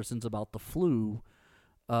comparisons about the flu,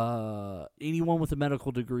 anyone with a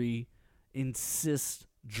medical degree insists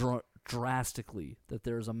drastically that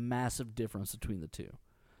there is a massive difference between the two.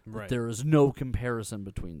 Right. There is no comparison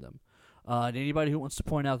between them. And anybody who wants to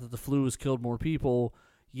point out that the flu has killed more people,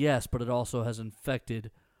 yes, but it also has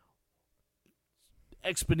infected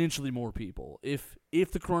exponentially more people. If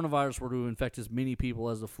the coronavirus were to infect as many people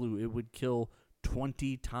as the flu, it would kill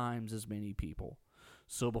 20 times as many people.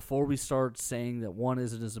 So before we start saying that one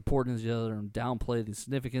isn't as important as the other and downplay the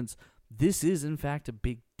significance, this is in fact a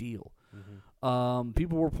big deal. Mm-hmm.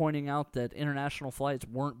 People were pointing out that international flights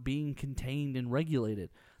weren't being contained and regulated.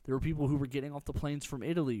 There were people who were getting off the planes from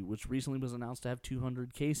Italy, which recently was announced to have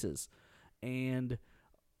 200 cases. And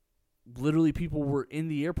literally people were in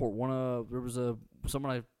the airport. There was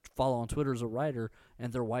someone I follow on Twitter is a writer,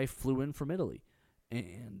 and their wife flew in from Italy.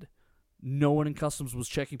 And no one in customs was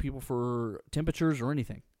checking people for temperatures or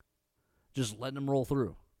anything. Just letting them roll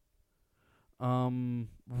through.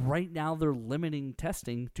 Right now they're limiting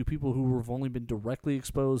testing to people who have only been directly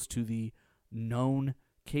exposed to the known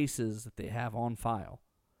cases that they have on file.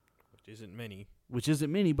 Which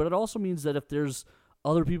isn't many, but it also means that if there's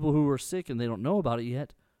other people who are sick and they don't know about it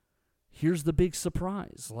yet, here's the big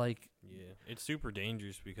surprise. Yeah, it's super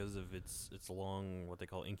dangerous because of its long, what they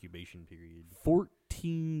call incubation period.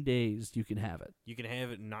 14 days you can have it. You can have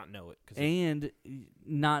it and not know it. And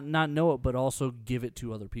not know it, but also give it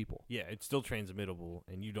to other people. Yeah, it's still transmittable,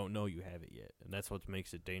 and you don't know you have it yet. And that's what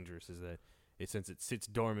makes it dangerous, is that since it sits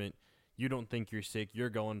dormant, you don't think you're sick, you're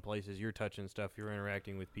going places, you're touching stuff, you're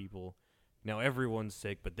interacting with people. Now everyone's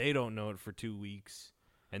sick, but they don't know it for 2 weeks.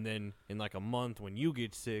 And then in like a month when you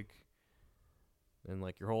get sick, and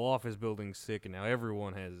like your whole office building's sick, and now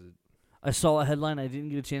everyone has it. I saw a headline. I didn't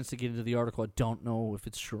get a chance to get into the article. I don't know if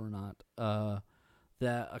it's true or not.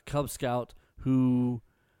 That a Cub Scout who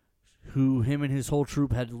him and his whole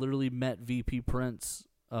troop had literally met VP Pence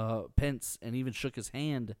and even shook his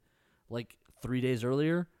hand like 3 days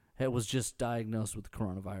earlier, was just diagnosed with the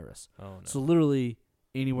coronavirus. Oh, no. So literally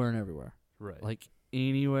anywhere and everywhere. Right. Like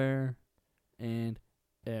anywhere and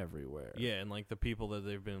everywhere. Yeah, and like the people that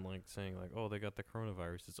they've been like saying like, oh, they got the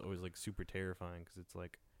coronavirus, it's always like super terrifying because it's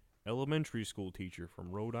like elementary school teacher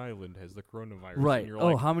from Rhode Island has the coronavirus. Right. And you're Oh,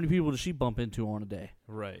 like, how many people does she bump into on a day?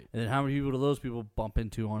 right. And then how many people do those people bump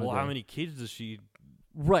into on a day? Well, how many kids does she?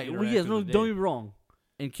 Right. Well, yeah. interact No, with a don't day? get me wrong.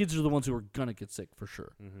 And kids are the ones who are gonna get sick for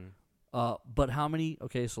sure. Mm-hmm. But how many?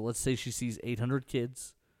 Okay, so let's say she sees 800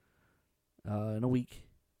 kids in a week.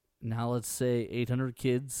 Now let's say 800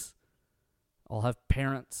 kids all have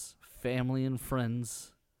parents, family, and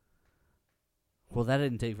friends. Well, that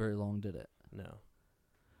didn't take very long, did it? No.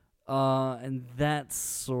 And that's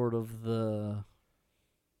sort of the.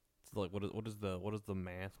 It's like what is the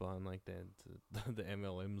math behind like that? The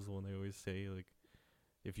MLMs when they always say like,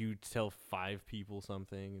 if you tell 5 people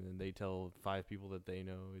something and then they tell 5 people that they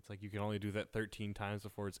know, it's like you can only do that 13 times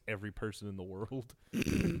before it's every person in the world.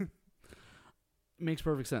 Makes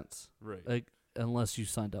perfect sense. Right. Like, unless you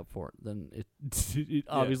signed up for it, then it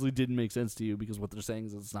obviously didn't make sense to you because what they're saying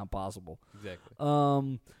is it's not possible. Exactly.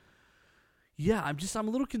 Yeah, I'm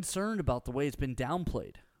a little concerned about the way it's been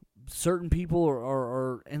downplayed. Certain people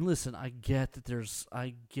are and listen, I get it. There's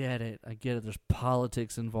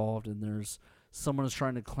politics involved, and there's someone is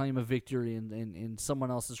trying to claim a victory, and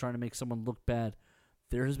someone else is trying to make someone look bad.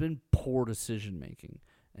 There has been poor decision making,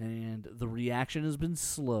 and the reaction has been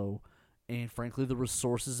slow. And frankly, the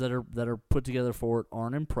resources that are put together for it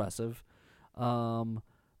aren't impressive. They're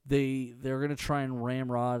going to try and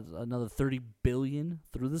ramrod another $30 billion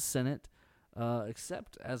through the Senate,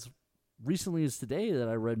 except as recently as today that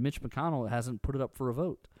I read, Mitch McConnell hasn't put it up for a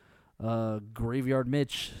vote. Graveyard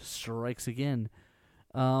Mitch strikes again.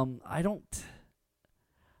 I'm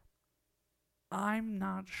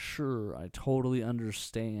not sure I totally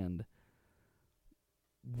understand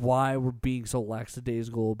why we're being so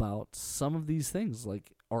lackadaisical about some of these things.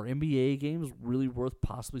 Like, are NBA games really worth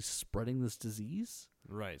possibly spreading this disease?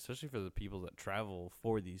 Right, especially for the people that travel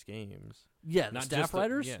for these games. Yeah, the Not staff just the-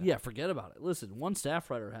 writers. yeah. Yeah, forget about it. Listen, one staff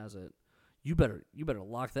writer has it. You better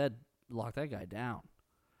lock that guy down.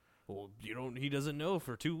 Well, he doesn't know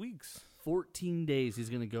for 2 weeks. 14 days he's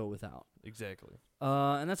going to go without. Exactly.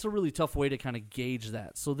 And that's a really tough way to kind of gauge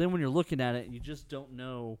that. So then when you're looking at it, you just don't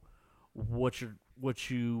know what are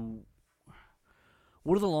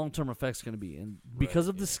the long-term effects going to be. And because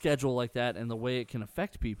of the schedule like that and the way it can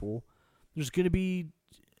affect people, there's going to be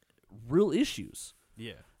real issues.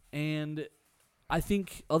 Yeah. And I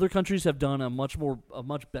think other countries have done a much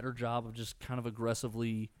better job of just kind of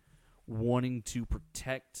aggressively wanting to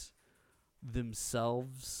protect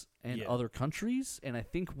themselves and other countries, and I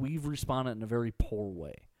think we've responded in a very poor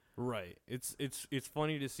way. Right. It's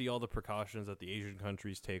funny to see all the precautions that the Asian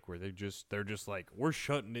countries take, where they're just like, we're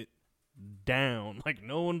shutting it down. Like,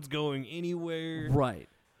 no one's going anywhere. Right.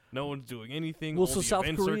 No one's doing anything. Well, All so the South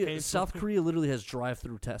events are Korea canceled. literally has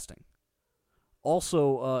drive-through testing.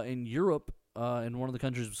 Also, in Europe, in one of the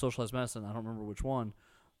countries with socialized medicine, I don't remember which one,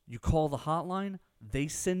 you call the hotline, they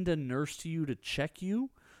send a nurse to you to check you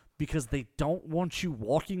because they don't want you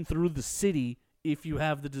walking through the city if you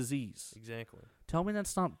have the disease. Exactly. Tell me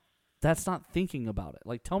that's not thinking about it.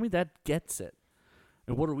 Like, tell me that gets it.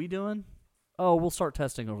 And what are we doing? Oh, we'll start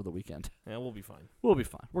testing over the weekend. Yeah, we'll be fine. We'll be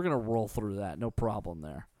fine. We're going to roll through that. No problem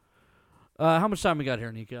there. How much time we got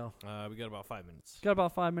here, Nico? We got about 5 minutes. Got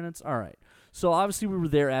about 5 minutes? All right. So, obviously, we were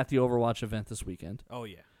there at the Overwatch event this weekend. Oh,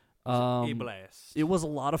 yeah. A blast. It was a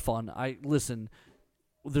lot of fun. Listen,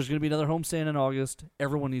 there's going to be another homestand in August.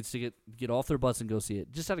 Everyone needs to get off their butts and go see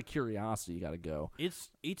it. Just out of curiosity, you got to go. It's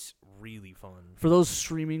really fun. For those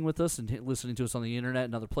streaming with us and listening to us on the internet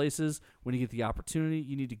and other places, when you get the opportunity,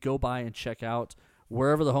 you need to go by and check out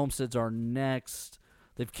wherever the homesteads are next.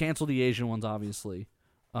 They've canceled the Asian ones, obviously,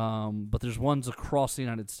 but there's ones across the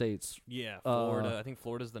United States. Yeah, Florida. I think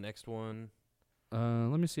Florida's the next one.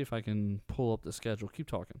 Let me see if I can pull up the schedule. Keep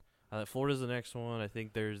talking. Florida's the next one. I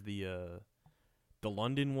think there's the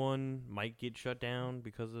London one might get shut down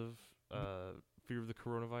because of fear of the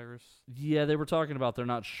coronavirus. Yeah, they were talking about they're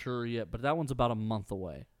not sure yet, but that one's about a month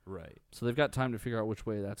away. Right. So they've got time to figure out which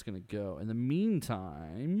way that's going to go. In the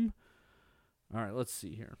meantime, all right, let's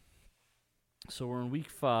see here. So we're in week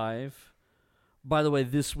 5. By the way,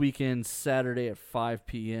 this weekend, Saturday at 5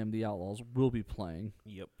 p.m., the Outlaws will be playing.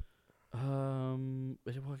 Yep. Well,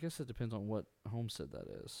 I guess it depends on what homestead that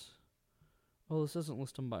is. Oh, this doesn't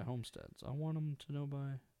list them by homesteads. I want them to know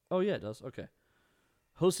by... Oh, yeah, it does. Okay.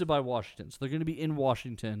 Hosted by Washington. So they're going to be in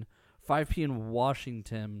Washington. 5 p.m.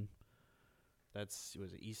 Washington, Was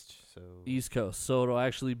it East? So East Coast. So it'll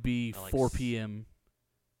actually be Like 4 p.m.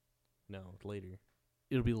 No, later.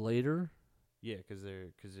 It'll be later? Yeah, because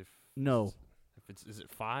if No. is it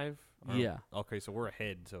 5? Yeah. Okay, so we're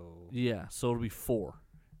ahead. So Yeah, so it'll be 4.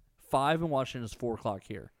 5 in Washington is 4 o'clock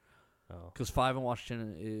here. Oh, Because 5 in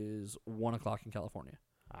Washington is 1 o'clock in California.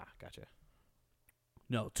 Gotcha.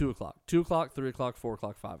 No, 2 o'clock. 2 o'clock, 3 o'clock, 4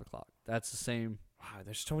 o'clock, 5 o'clock. That's the same. Wow,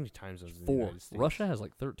 there's so many time zones in the 4. United States. Russia has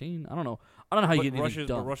like 13. I don't know. I don't know how you get anything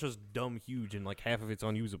done. But Russia's dumb huge and like half of it's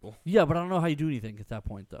unusable. Yeah, but I don't know how you do anything at that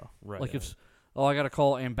point, though. Right. Like if, I got to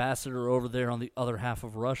call ambassador over there on the other half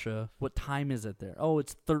of Russia. What time is it there? Oh,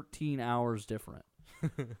 it's 13 hours different.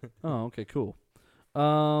 Oh, okay, cool.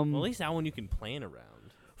 Well, at least that one you can plan around.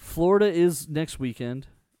 Florida is next weekend.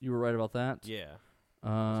 You were right about that. Yeah.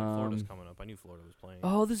 Florida's Um, coming up. I knew Florida was playing.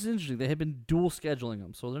 oh, this is interesting. They have been dual scheduling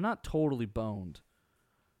them, so they're not totally boned.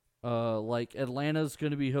 Like Atlanta's going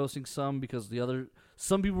to be hosting some because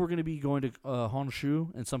some people were going to be going to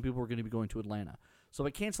Honshu and some people were going to be going to Atlanta. So by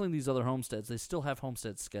canceling these other homesteads, they still have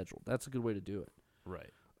homesteads scheduled. That's a good way to do it.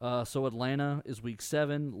 Right. So Atlanta is week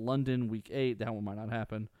 7, London week 8. That one might not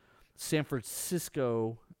happen. San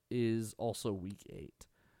Francisco is also week 8.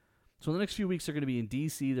 So the next few weeks they're going to be in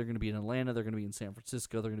D.C., they're going to be in Atlanta, they're going to be in San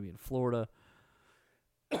Francisco, they're going to be in Florida.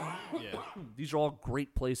 Yeah. These are all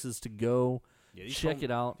great places to go. Yeah. Check it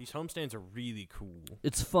out. These homestands are really cool.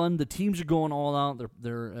 It's fun. The teams are going all out.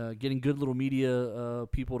 They're getting good little media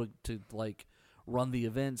people to like run the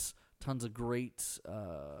events. Tons of great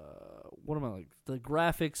the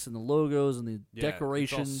graphics and the logos and the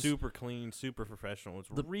decorations. It's all super clean, super professional. It's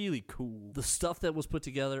really cool. The stuff that was put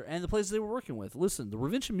together and the places they were working with. Listen, the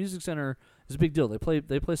Raventia Music Center is a big deal. They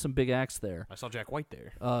play some big acts there. I saw Jack White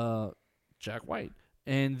there. Jack White.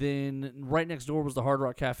 And then right next door was the Hard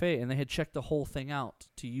Rock Cafe, and they had checked the whole thing out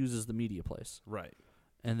to use as the media place. Right.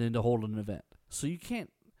 And then to hold an event. So you can't...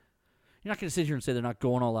 you're not going to sit here and say they're not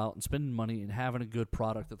going all out and spending money and having a good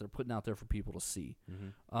product that they're putting out there for people to see.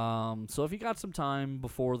 So if you got some time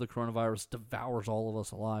before the coronavirus devours all of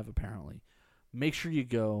us alive, apparently, make sure you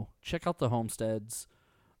go. Check out the homesteads.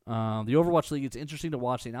 The Overwatch League, it's interesting to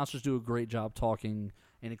watch. The announcers do a great job talking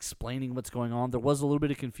and explaining what's going on. There was a little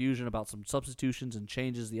bit of confusion about some substitutions and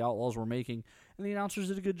changes the Outlaws were making, and the announcers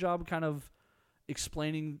did a good job kind of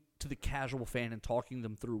explaining to the casual fan and talking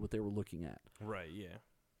them through what they were looking at. Right, yeah.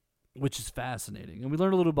 Which is fascinating. And we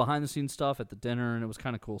learned a little behind-the-scenes stuff at the dinner, and it was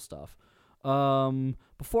kind of cool stuff.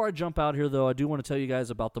 Before I jump out here, though, I do want to tell you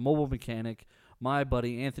guys about the mobile mechanic, my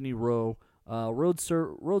buddy Anthony Rowe, road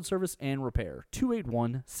service and repair,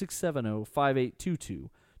 281-670-5822.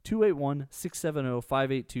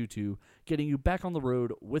 281-670-5822, getting you back on the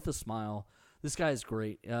road with a smile. This guy is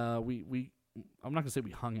great. I'm not going to say we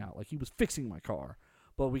hung out. Like, he was fixing my car.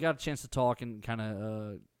 But we got a chance to talk and kind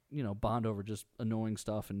of, bond over just annoying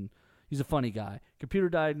stuff, and he's a funny guy. Computer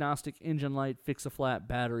diagnostic, engine light, fix-a-flat,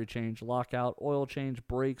 battery change, lockout, oil change,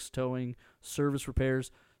 brakes, towing, service repairs.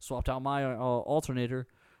 Swapped out my alternator.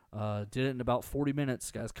 Did it in about 40 minutes.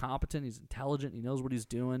 This guy's competent. He's intelligent. He knows what he's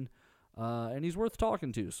doing. And he's worth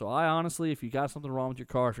talking to. So I honestly, if you got something wrong with your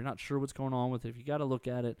car, if you're not sure what's going on with it, if you got to look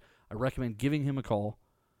at it, I recommend giving him a call.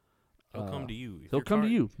 He'll come to you. He'll come to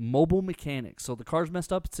you. Mobile mechanic. So the car's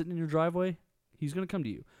messed up, it's sitting in your driveway, he's going to come to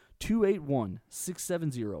you.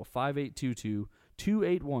 281-670-5822.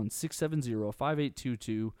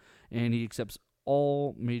 281-670-5822. And he accepts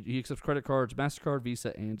credit cards, MasterCard,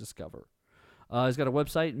 Visa, and Discover. He's got a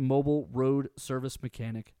website,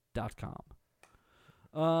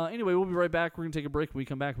 mobileroadservicemechanic.com. Anyway, we'll be right back. We're going to take a break. When we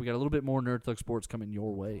come back, we got a little bit more Nerd Thug Sports coming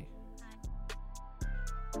your way.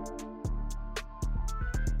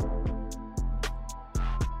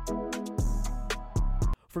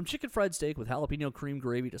 From chicken fried steak with jalapeno cream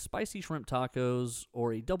gravy to spicy shrimp tacos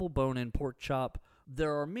or a double bone-in pork chop,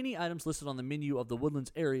 there are many items listed on the menu of the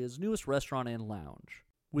Woodlands area's newest restaurant and lounge.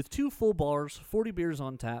 With 2 full bars, 40 beers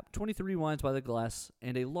on tap, 23 wines by the glass,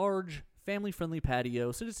 and a large, family-friendly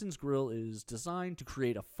patio, Citizens Grill is designed to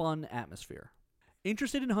create a fun atmosphere.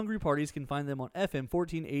 Interested in hungry parties can find them on FM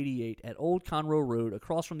 1488 at Old Conroe Road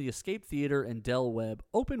across from the Escape Theater and Del Webb,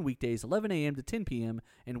 open weekdays 11 a.m. to 10 p.m.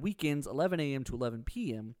 and weekends 11 a.m. to 11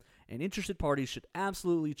 p.m. And interested parties should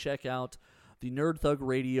absolutely check out the Nerd Thug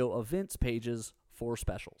Radio events pages for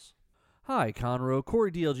specials. Hi, Conroe.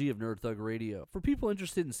 Corey DLG of Nerd Thug Radio. For people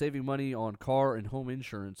interested in saving money on car and home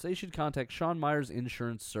insurance, they should contact Sean Myers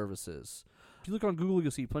Insurance Services. If you look on Google,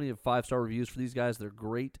 you'll see plenty of 5-star reviews for these guys. They're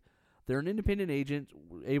great. They're an independent agent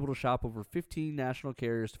able to shop over 15 national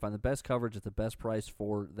carriers to find the best coverage at the best price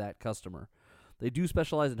for that customer. They do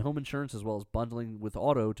specialize in home insurance as well as bundling with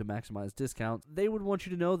auto to maximize discounts. They would want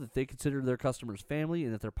you to know that they consider their customers family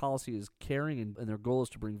and that their policy is caring, and their goal is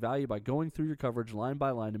to bring value by going through your coverage line by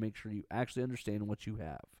line to make sure you actually understand what you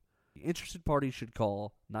have. Interested parties should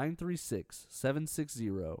call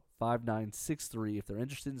 936-760-5963 if they're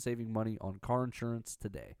interested in saving money on car insurance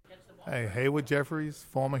today. Hey, Hayward Jeffries,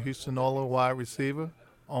 former Houston Oilers wide receiver,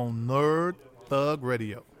 on Nerd Thug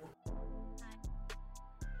Radio.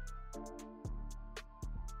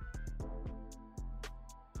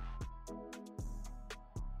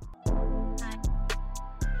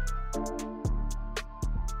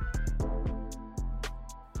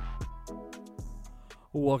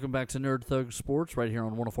 Welcome back to Nerd Thug Sports right here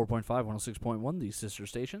on 104.5, 106.1, the sister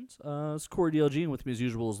stations. It's Corey DLG, and with me as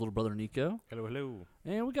usual is little brother Nico. Hello, hello.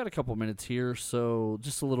 And we got a couple minutes here, so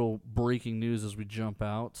just a little breaking news as we jump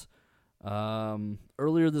out.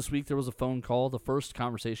 Earlier this week there was a phone call, the first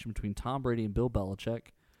conversation between Tom Brady and Bill Belichick.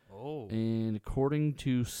 Oh. And according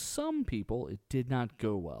to some people, it did not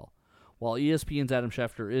go well. While ESPN's Adam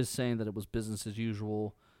Schefter is saying that it was business as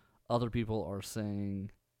usual, other people are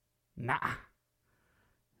saying, nah.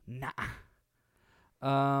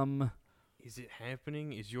 Is it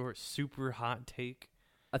happening? Is your super hot take?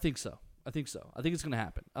 I think so. I think it's going to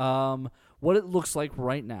happen. What it looks like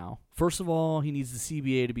right now, first of all, he needs the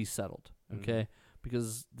CBA to be settled, okay?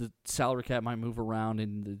 Because the salary cap might move around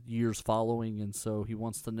in the years following, and so he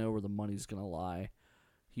wants to know where the money's going to lie.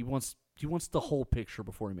 He wants the whole picture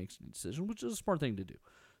before he makes any decision, which is a smart thing to do.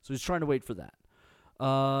 So he's trying to wait for that.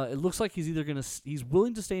 It looks like he's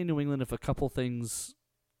willing to stay in New England if a couple things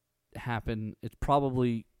happen. It's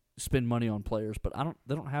probably spend money on players, but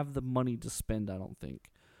they don't have the money to spend, I don't think.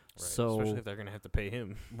 Right, so especially if they're going to have to pay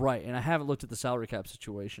him. Right, and I haven't looked at the salary cap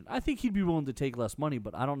situation. I think he'd be willing to take less money,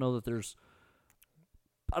 but I don't know if the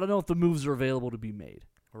moves are available to be made.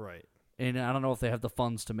 Right. And I don't know if they have the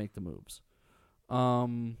funds to make the moves.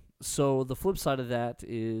 So the flip side of that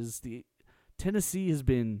is Tennessee has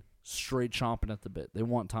been straight chomping at the bit. They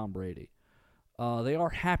want Tom Brady. They are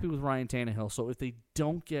happy with Ryan Tannehill, so if they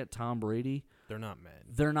don't get Tom Brady, They're not mad.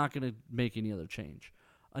 they're not going to make any other change.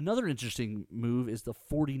 Another interesting move is the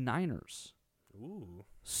 49ers. Ooh.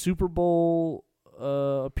 Super Bowl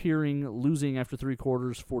appearing, losing after 3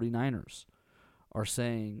 quarters, 49ers are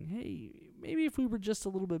saying, hey, maybe if we were just a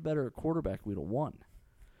little bit better at quarterback, we'd have won.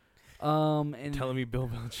 And Telling me Bill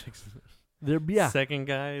Belichick's yeah. second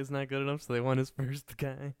guy is not good enough, so they want his first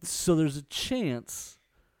guy. So there's a chance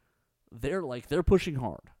they're pushing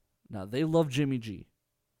hard. Now, they love Jimmy G,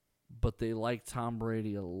 but they like Tom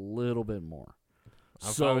Brady a little bit more.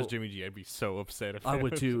 If I was Jimmy G, I'd be so upset. If I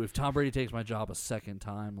would too. If Tom Brady takes my job a second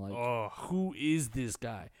time, who is this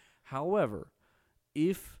guy? However,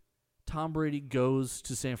 if Tom Brady goes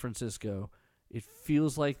to San Francisco, it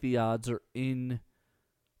feels like the odds are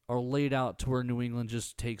laid out to where New England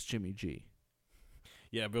just takes Jimmy G.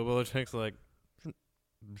 Yeah, Bill Belichick's like,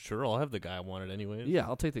 sure, I'll have the guy I wanted anyways. Yeah,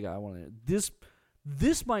 I'll take the guy I wanted.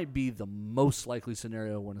 This might be the most likely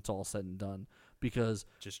scenario when it's all said and done, because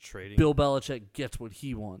Just trading. Bill Belichick gets what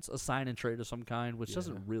he wants, a sign and trade of some kind, which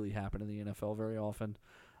doesn't really happen in the NFL very often.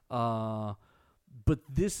 But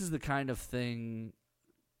this is the kind of thing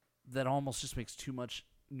that almost just makes too much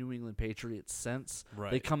New England Patriots sense. Right.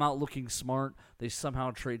 They come out looking smart. They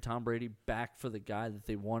somehow trade Tom Brady back for the guy that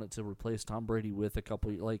they wanted to replace Tom Brady with a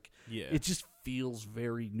couple. It just feels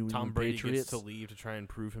very New Tom England Brady Patriots. gets to leave to try and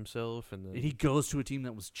prove himself, and then And he goes to a team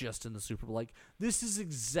that was just in the Super Bowl. This is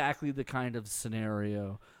exactly the kind of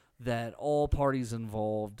scenario that all parties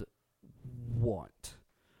involved want.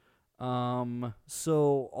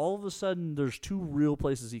 So all of a sudden, there's 2 real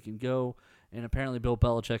places he can go, and apparently Bill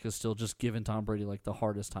Belichick is still just giving Tom Brady the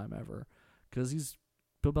hardest time ever, because he's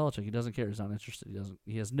Bill Belichick. He doesn't care. He's not interested.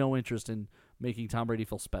 He has no interest in making Tom Brady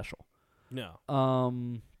feel special. no.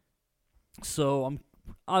 So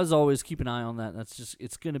as always, keep an eye on that.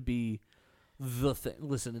 It's going to be the thing.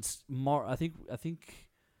 Listen, it's I think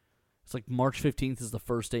it's like March 15th is the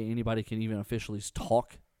first day anybody can even officially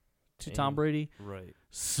talk to Tom Brady. Right.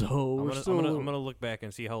 So I'm gonna look back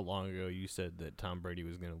and see how long ago you said that Tom Brady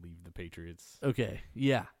was gonna leave the Patriots. okay,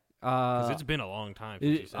 yeah. Because it's been a long time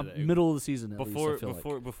since you said that. Middle of the season, at least, I feel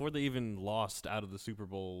like. Before they even lost out of the Super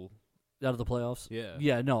Bowl. Out of the playoffs. Yeah.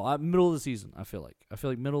 Yeah. No, middle of the season. I feel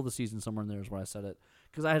like middle of the season, somewhere in there is where I said it,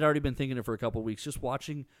 because I had already been thinking it for a couple of weeks, just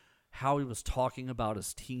watching how he was talking about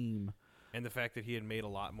his team. And the fact that he had made a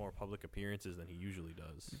lot more public appearances than he usually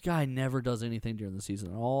does. The guy never does anything during the season,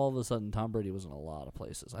 and all of a sudden, Tom Brady was in a lot of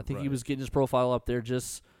places. I think he Right. was getting his profile up there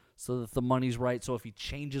just so that the money's right. So if he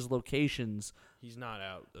changes locations, He's not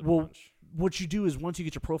out a well, bunch. what you do is once you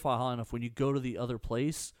get your profile high enough, when you go to the other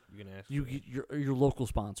place, You can ask. you for get it. your local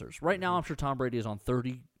sponsors. Right now, I'm sure Tom Brady is on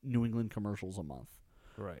 30 New England commercials a month.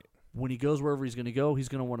 Right. When he goes wherever he's going to go, he's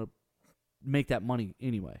going to want to make that money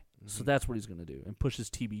anyway. So that's what he's going to do, and push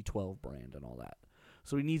his TB12 brand and all that.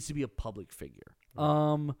 So he needs to be a public figure.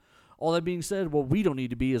 All that being said, what we don't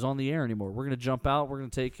need to be is on the air anymore. We're going to jump out. We're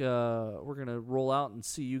going to roll out and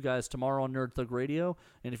see you guys tomorrow on Nerd Thug Radio.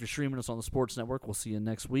 And if you're streaming us on the Sports Network, we'll see you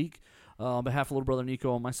next week. On behalf of Little Brother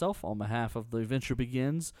Nico and myself, on behalf of The Adventure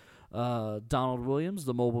Begins, Donald Williams,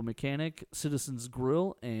 The Mobile Mechanic, Citizens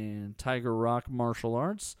Grill, and Tiger Rock Martial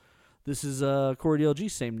Arts, this is Corey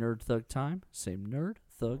DLG. Same Nerd Thug time, same Nerd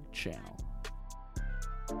Thug channel.